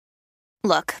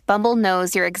Look, Bumble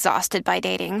knows you're exhausted by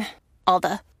dating. All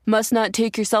the must not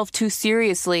take yourself too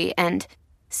seriously and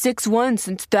 6'1"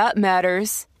 since that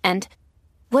matters. And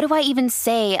what do I even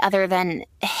say other than,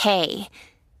 hey?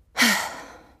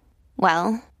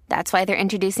 Well, that's why they're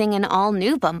introducing an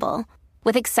all-new Bumble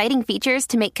with exciting features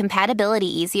to make compatibility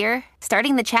easier,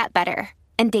 starting the chat better,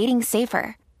 and dating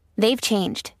safer. They've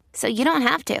changed, so you don't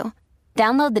have to.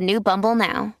 Download the new Bumble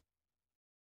now.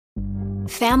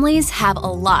 Families have a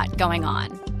lot going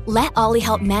on. Let Ollie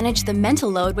help manage the mental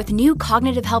load with new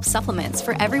cognitive help supplements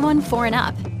for everyone 4 and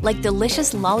up, like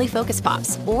delicious Lolly Focus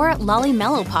Pops or Lolly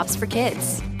Mellow Pops for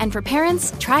kids. And for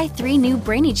parents, try 3 new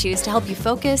Brainy Chews to help you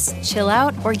focus, chill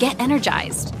out, or get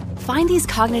energized. Find these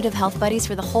cognitive health buddies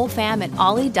for the whole fam at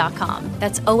ollie.com.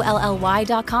 That's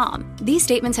OLLY.com. These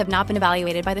statements have not been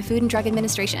evaluated by the Food and Drug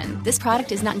Administration. This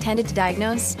product is not intended to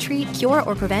diagnose, treat, cure,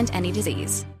 or prevent any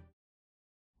disease.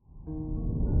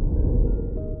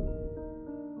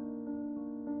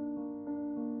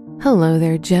 Hello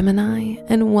there, Gemini,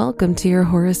 and welcome to your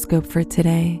horoscope for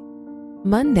today,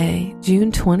 Monday,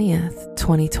 June 20th,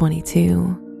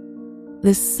 2022.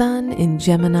 The sun in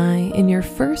Gemini in your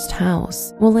first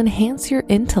house will enhance your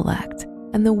intellect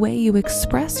and the way you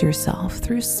express yourself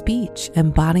through speech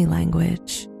and body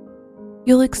language.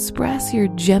 You'll express your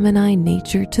Gemini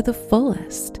nature to the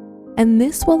fullest, and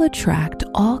this will attract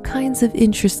all kinds of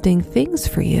interesting things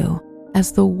for you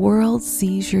as the world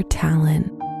sees your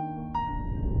talent.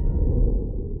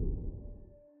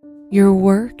 Your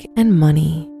work and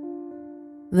money.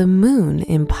 The moon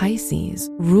in Pisces,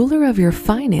 ruler of your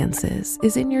finances,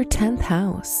 is in your 10th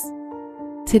house.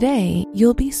 Today,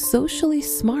 you'll be socially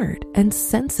smart and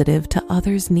sensitive to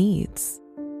others' needs.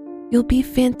 You'll be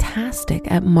fantastic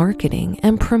at marketing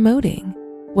and promoting,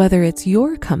 whether it's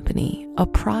your company, a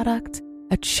product,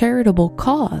 a charitable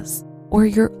cause, or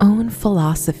your own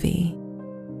philosophy.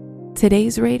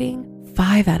 Today's rating,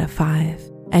 5 out of 5,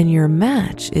 and your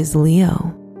match is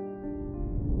Leo.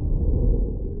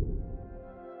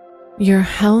 Your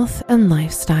health and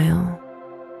lifestyle.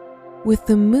 With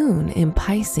the moon in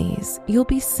Pisces, you'll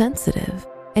be sensitive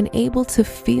and able to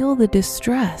feel the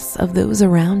distress of those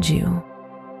around you.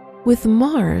 With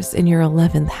Mars in your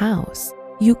 11th house,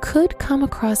 you could come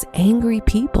across angry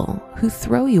people who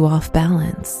throw you off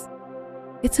balance.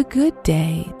 It's a good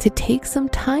day to take some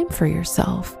time for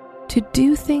yourself to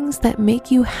do things that make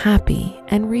you happy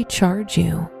and recharge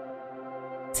you.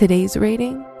 Today's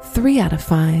rating, 3 out of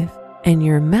 5. And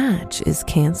your match is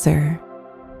Cancer.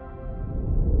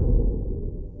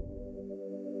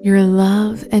 Your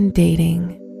love and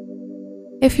dating.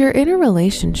 If you're in a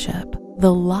relationship,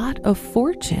 the lot of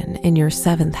fortune in your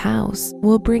 7th house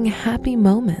will bring happy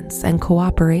moments and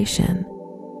cooperation,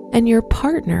 and your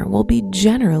partner will be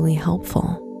generally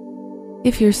helpful.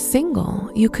 If you're single,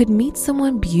 you could meet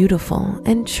someone beautiful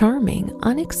and charming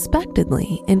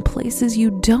unexpectedly in places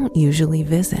you don't usually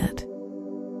visit.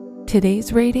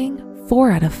 Today's rating,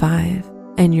 4 out of 5,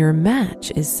 and your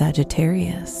match is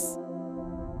Sagittarius.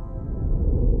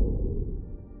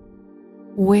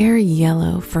 Wear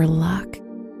yellow for luck.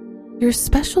 Your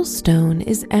special stone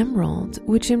is emerald,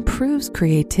 which improves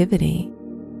creativity.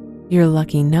 Your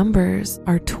lucky numbers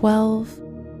are 12,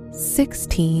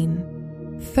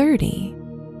 16, 30,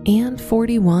 and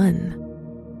 41.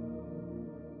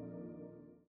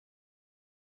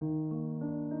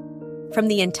 From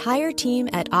the entire team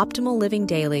at Optimal Living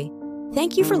Daily,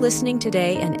 thank you for listening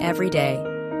today and every day.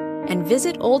 And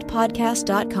visit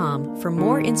oldpodcast.com for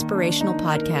more inspirational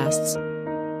podcasts.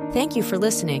 Thank you for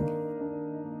listening.